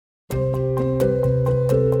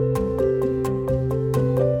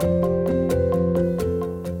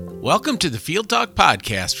Welcome to the Field Talk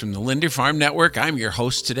Podcast from the Linder Farm Network. I'm your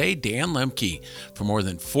host today, Dan Lemke. For more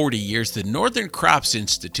than 40 years, the Northern Crops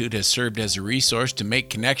Institute has served as a resource to make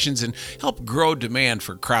connections and help grow demand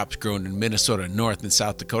for crops grown in Minnesota, North and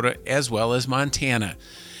South Dakota, as well as Montana.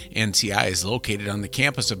 NCI is located on the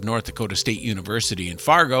campus of North Dakota State University in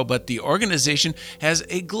Fargo, but the organization has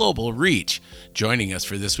a global reach. Joining us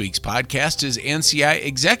for this week's podcast is NCI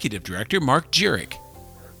Executive Director Mark Jirik.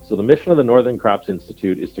 So the mission of the Northern Crops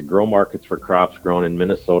Institute is to grow markets for crops grown in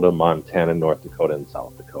Minnesota, Montana, North Dakota, and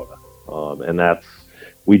South Dakota.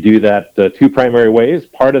 We do that two primary ways.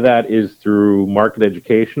 Part of that is through market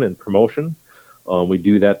education and promotion. We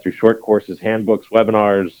do that through short courses, handbooks,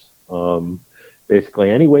 webinars, basically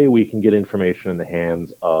any way we can get information in the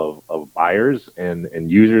hands of buyers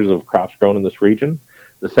and users of crops grown in this region.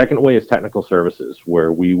 The second way is technical services,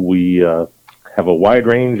 where we have a wide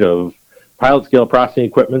range of pilot scale processing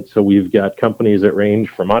equipment. So we've got companies that range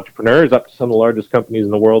from entrepreneurs up to some of the largest companies in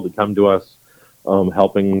the world that come to us,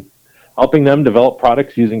 helping them develop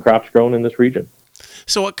products using crops grown in this region.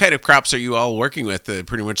 So what kind of crops are you all working with?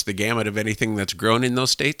 Pretty much the gamut of anything that's grown in those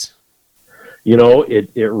states? You know, it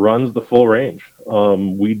runs the full range.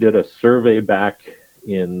 We did a survey back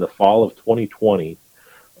in the fall of 2020,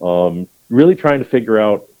 really trying to figure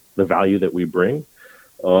out the value that we bring.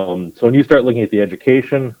 So when you start looking at the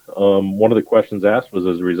education, one of the questions asked was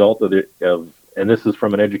as a result of and this is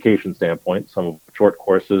from an education standpoint, some short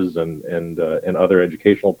courses and other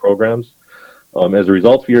educational programs. As a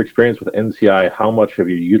result of your experience with NCI, how much have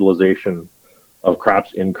your utilization of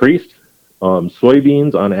crops increased?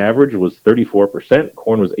 Soybeans on average was 34%,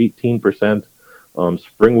 corn was 18%,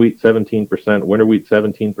 spring wheat 17%, winter wheat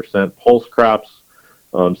 17%, pulse crops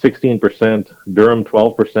 16%, durum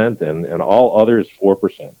 12%, and all others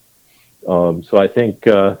 4%. So I think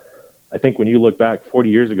when you look back 40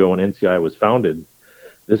 years ago when NCI was founded,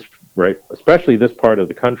 especially this part of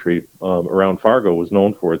the country around Fargo was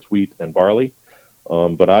known for its wheat and barley,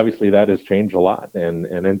 but obviously that has changed a lot, and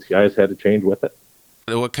NCI has had to change with it.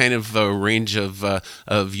 What kind of range of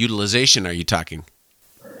utilization are you talking?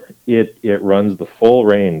 It runs the full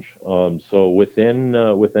range. So within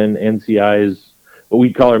NCI's what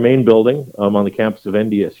we call our main building on the campus of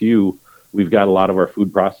NDSU, we've got a lot of our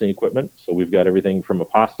food processing equipment. So we've got everything from a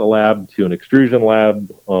pasta lab to an extrusion lab,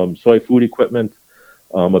 soy food equipment,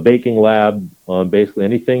 a baking lab, basically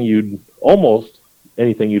anything you'd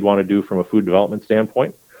want to do from a food development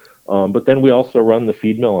standpoint. But then we also run the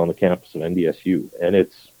feed mill on the campus of NDSU, and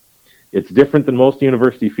it's different than most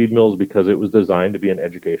university feed mills because it was designed to be an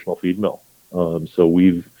educational feed mill. So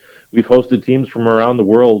we've hosted teams from around the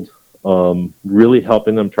world, really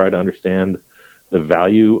helping them try to understand the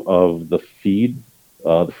value of the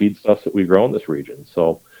feedstuffs that we grow in this region.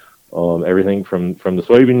 So everything from the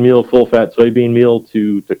soybean meal, full fat soybean meal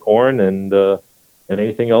to corn and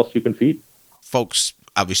anything else you can feed. Folks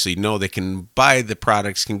obviously know they can buy the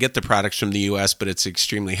products, can get the products from the U.S., but it's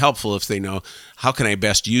extremely helpful if they know, how can I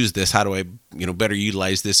best use this? How do I, better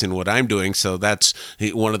utilize this in what I'm doing? So that's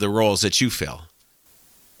one of the roles that you fill.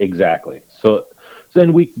 Exactly. So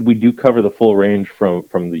then we do cover the full range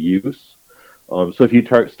from the use. So if you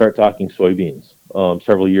start talking soybeans,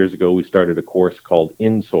 several years ago we started a course called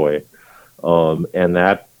In Soy, and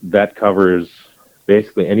that covers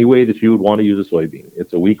basically any way that you would want to use a soybean.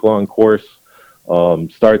 It's a week-long course.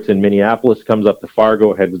 Starts in Minneapolis, comes up to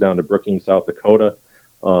Fargo, heads down to Brookings, South Dakota,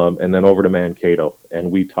 and then over to Mankato.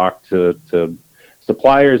 And we talk to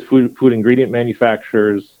suppliers, food ingredient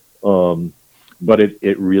manufacturers, but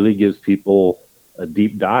it really gives people a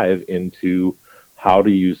deep dive into how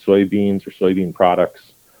to use soybeans or soybean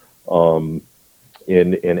products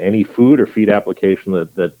in any food or feed application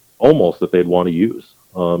that they'd want to use.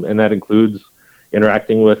 And that includes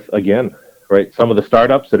interacting with, again, some of the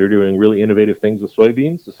startups that are doing really innovative things with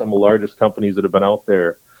soybeans to some of the largest companies that have been out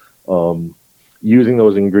there using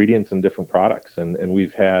those ingredients in different products. And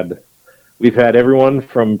we've had everyone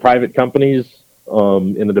from private companies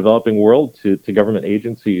in the developing world to government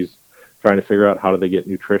agencies trying to figure out how do they get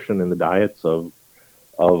nutrition in the diets of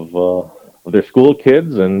their school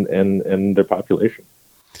kids and their population.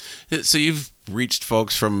 So you've reached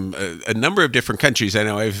folks from a number of different countries. I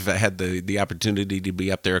know I've had the opportunity to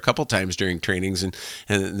be up there a couple times during trainings, and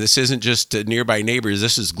this isn't just nearby neighbors.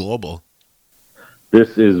 This is global.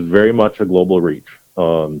 This is very much a global reach.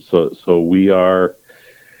 So we're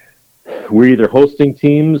either hosting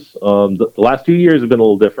teams. The last 2 years have been a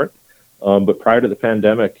little different, but prior to the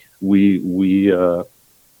pandemic, I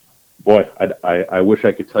wish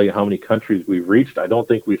I could tell you how many countries we've reached. I don't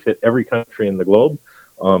think we've hit every country in the globe.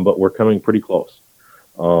 But we're coming pretty close.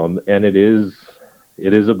 And it is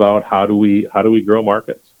about how do we grow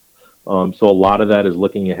markets. So a lot of that is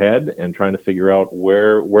looking ahead and trying to figure out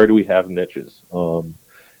where do we have niches.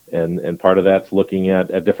 And part of that's looking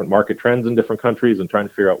at different market trends in different countries and trying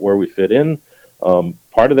to figure out where we fit in.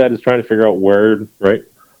 Part of that is trying to figure out where's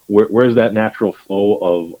that natural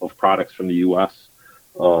flow of products from the U.S.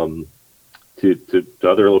 To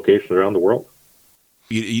other locations around the world.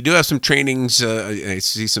 You do have some trainings. I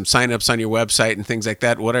see some signups on your website and things like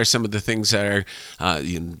that. What are some of the things that are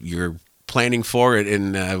you're planning for it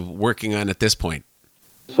and working on at this point?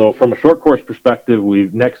 So from a short course perspective,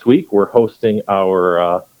 next week we're hosting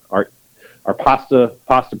our pasta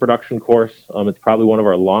production course. It's probably one of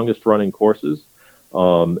our longest running courses,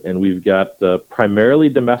 and we've got primarily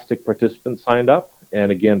domestic participants signed up.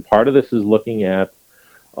 And again, part of this is looking at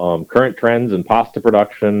current trends in pasta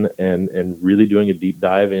production and really doing a deep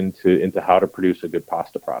dive into how to produce a good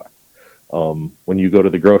pasta product. When you go to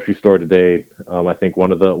the grocery store today, I think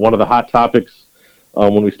one of the hot topics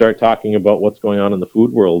when we start talking about what's going on in the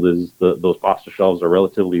food world is those pasta shelves are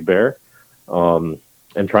relatively bare,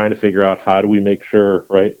 and trying to figure out how do we make sure,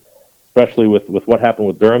 right, especially with what happened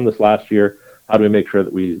with Durham this last year, how do we make sure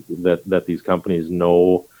that these companies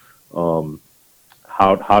know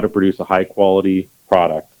how to produce a high quality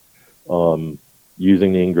product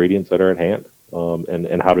using the ingredients that are at hand,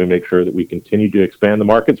 and how do we make sure that we continue to expand the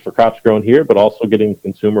markets for crops grown here, but also getting the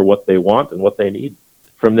consumer what they want and what they need.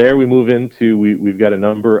 From there, we move into we've got a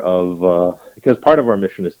number of because part of our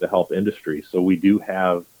mission is to help industry, so we do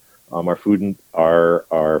have our food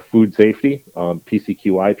safety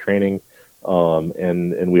PCQI training,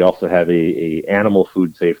 and we also have a animal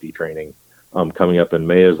food safety training coming up in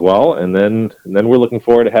May as well, and then we're looking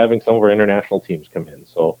forward to having some of our international teams come in.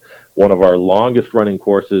 So one of our longest running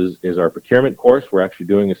courses is our procurement course. We're actually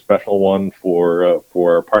doing a special one for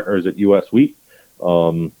our partners at US Wheat,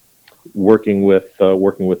 working with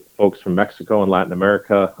folks from Mexico and Latin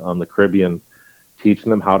America, the Caribbean, teaching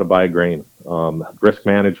them how to buy grain, risk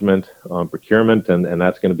management, procurement, and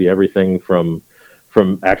that's going to be everything from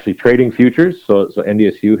actually trading futures. So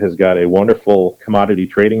NDSU has got a wonderful commodity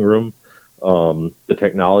trading room. The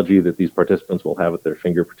technology that these participants will have at their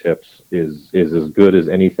fingertips is as good as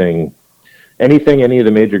anything any of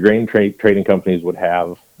the major grain trading companies would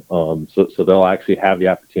have. So they'll actually have the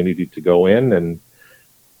opportunity to go in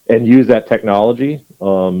and use that technology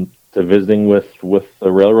to visiting with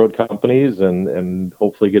the railroad companies and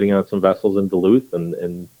hopefully getting on some vessels in Duluth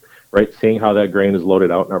and right, seeing how that grain is loaded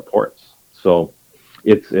out in our ports. So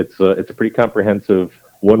it's a pretty comprehensive.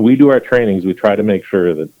 When we do our trainings, we try to make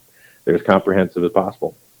sure that they're as comprehensive as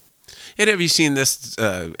possible. And have you seen this,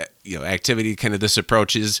 activity, kind of this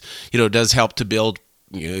approach does help to build,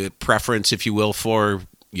 preference, if you will, for,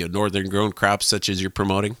 northern grown crops such as you're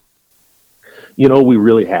promoting? We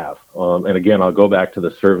really have. And again, I'll go back to the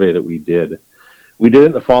survey that we did. We did it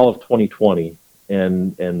in the fall of 2020,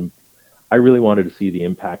 and I really wanted to see the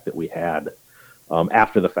impact that we had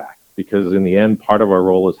after the fact, because in the end, part of our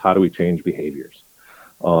role is how do we change behaviors.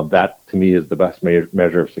 That, to me, is the best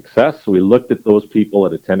measure of success. So we looked at those people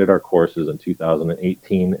that attended our courses in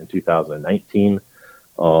 2018 and 2019.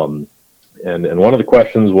 And one of the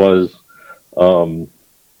questions was,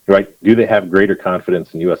 do they have greater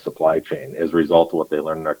confidence in U.S. supply chain as a result of what they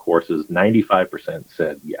learned in our courses? 95%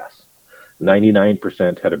 said yes.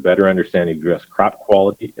 99% had a better understanding of U.S. crop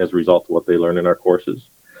quality as a result of what they learned in our courses.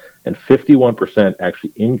 And 51%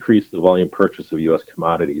 actually increased the volume purchase of U.S.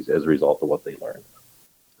 commodities as a result of what they learned.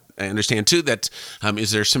 I understand, too, that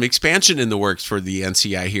is there some expansion in the works for the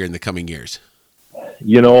NCI here in the coming years?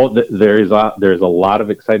 There's a lot of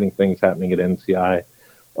exciting things happening at NCI.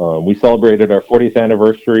 We celebrated our 40th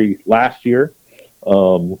anniversary last year,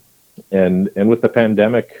 and with the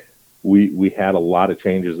pandemic, we had a lot of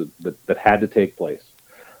changes that had to take place.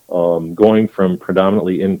 Going from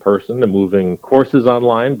predominantly in person to moving courses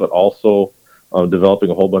online, but also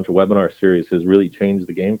developing a whole bunch of webinar series has really changed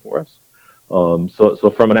the game for us.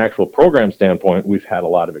 So from an actual program standpoint, we've had a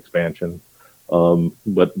lot of expansion.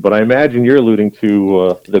 But I imagine you're alluding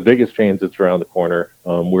to the biggest change that's around the corner.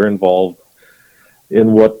 We're involved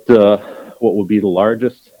in what will be the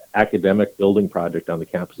largest academic building project on the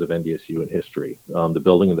campus of NDSU in history, the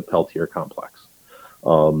building of the Peltier Complex.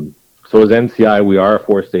 So as NCI, we are a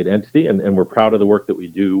four-state entity, and we're proud of the work that we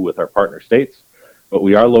do with our partner states. But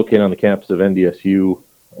we are located on the campus of NDSU,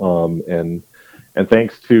 and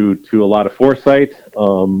thanks to a lot of foresight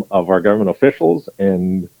of our government officials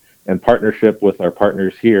and partnership with our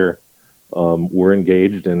partners here, we're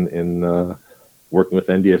engaged in working with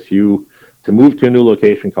NDSU to move to a new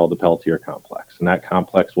location called the Peltier Complex. And that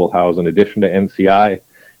complex will house, in addition to NCI,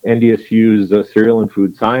 NDSU's cereal and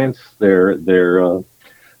food science, their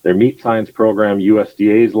their meat science program,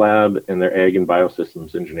 USDA's lab, and their ag and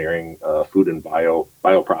biosystems engineering, food and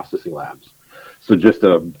bioprocessing labs. So just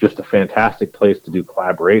a fantastic place to do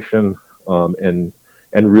collaboration, and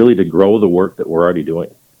really to grow the work that we're already doing.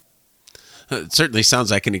 It certainly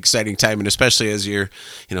sounds like an exciting time, and especially as you're,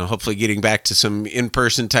 hopefully getting back to some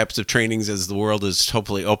in-person types of trainings as the world is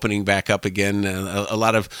hopefully opening back up again. A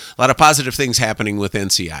lot of positive things happening with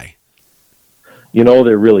NCI.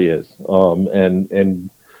 There really is, and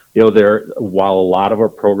while a lot of our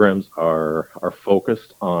programs are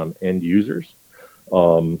focused on end users,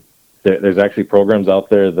 there's actually programs out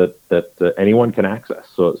there that anyone can access.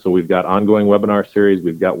 So we've got ongoing webinar series.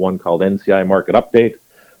 We've got one called NCI Market Update.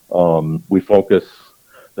 We focus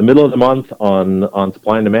the middle of the month on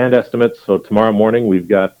supply and demand estimates. So tomorrow morning we've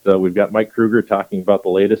got Mike Kruger talking about the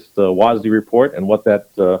latest WASDE report and what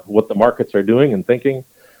the markets are doing and thinking.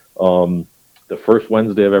 The first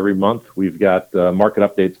Wednesday of every month we've got Market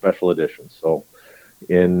Update Special Edition. So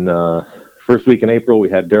in first week in April we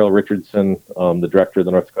had Daryl Richardson, the director of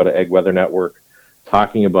the North Dakota Ag Weather Network,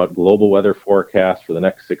 talking about global weather forecasts for the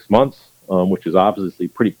next 6 months, which is obviously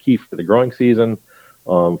pretty key for the growing season.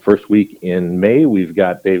 First week in May, we've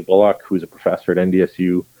got Dave Bullock, who's a professor at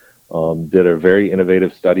NDSU, did a very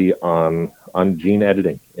innovative study on gene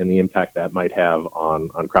editing and the impact that might have on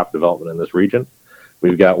crop development in this region.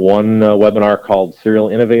 We've got one webinar called Cereal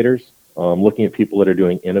Innovators, looking at people that are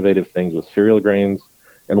doing innovative things with cereal grains,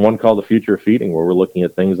 and one called The Future of Feeding, where we're looking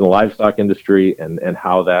at things in the livestock industry and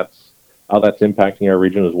how that's impacting our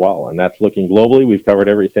region as well. And that's looking globally. We've covered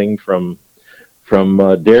everything from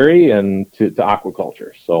dairy and to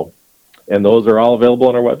aquaculture. So, and those are all available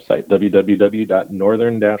on our website,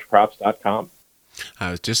 www.northern-crops.com.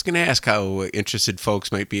 I was just going to ask how interested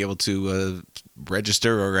folks might be able to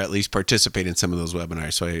register or at least participate in some of those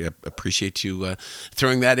webinars. So I appreciate you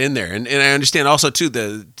throwing that in there. And I understand also too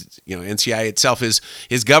the NCI itself is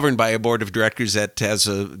governed by a board of directors that has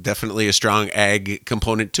definitely a strong ag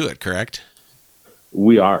component to it. Correct?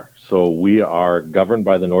 We are. So we are governed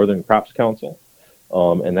by the Northern Crops Council.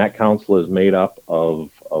 And that council is made up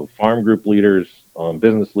of farm group leaders,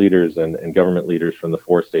 business leaders, and government leaders from the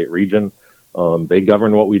 4-state region. They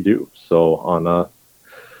govern what we do. So on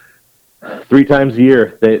 3 times a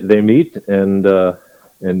year, they meet and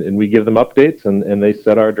we give them updates and they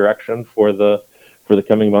set our direction for the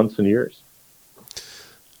coming months and years.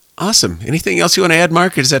 Awesome. Anything else you want to add,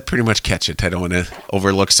 Mark? Or does that pretty much catch it? I don't want to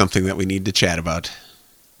overlook something that we need to chat about.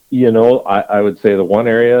 I would say the one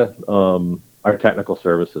area, our technical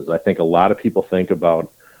services. I think a lot of people think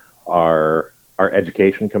about our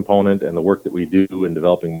education component and the work that we do in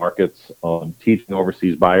developing markets, teaching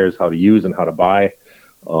overseas buyers how to use and how to buy.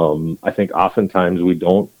 I think oftentimes we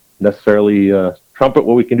don't necessarily trumpet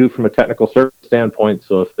what we can do from a technical service standpoint.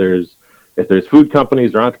 So if there's food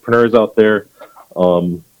companies or entrepreneurs out there,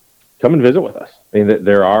 come and visit with us. I mean,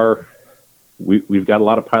 we've got a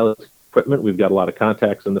lot of pilot equipment. We've got a lot of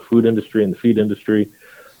contacts in the food industry and the feed industry.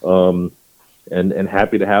 And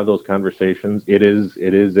happy to have those conversations. It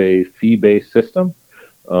is a fee-based system,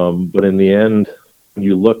 but in the end, when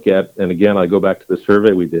you look at, and again, I go back to the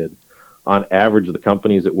survey we did, on average, the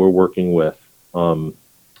companies that we're working with,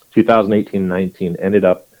 2018-19 ended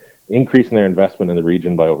up increasing their investment in the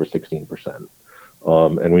region by over 16%.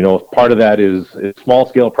 And we know part of that is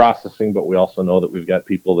small-scale processing, but we also know that we've got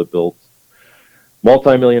people that built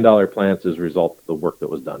multi-million-dollar plants as a result of the work that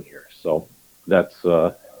was done here. So that's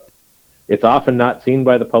it's often not seen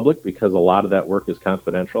by the public because a lot of that work is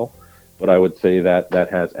confidential, but I would say that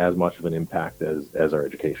has as much of an impact as our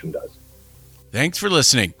education does. Thanks for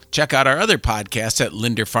listening. Check out our other podcasts at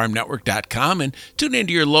linderfarmnetwork.com and tune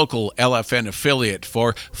into your local LFN affiliate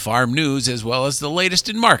for farm news as well as the latest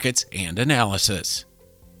in markets and analysis.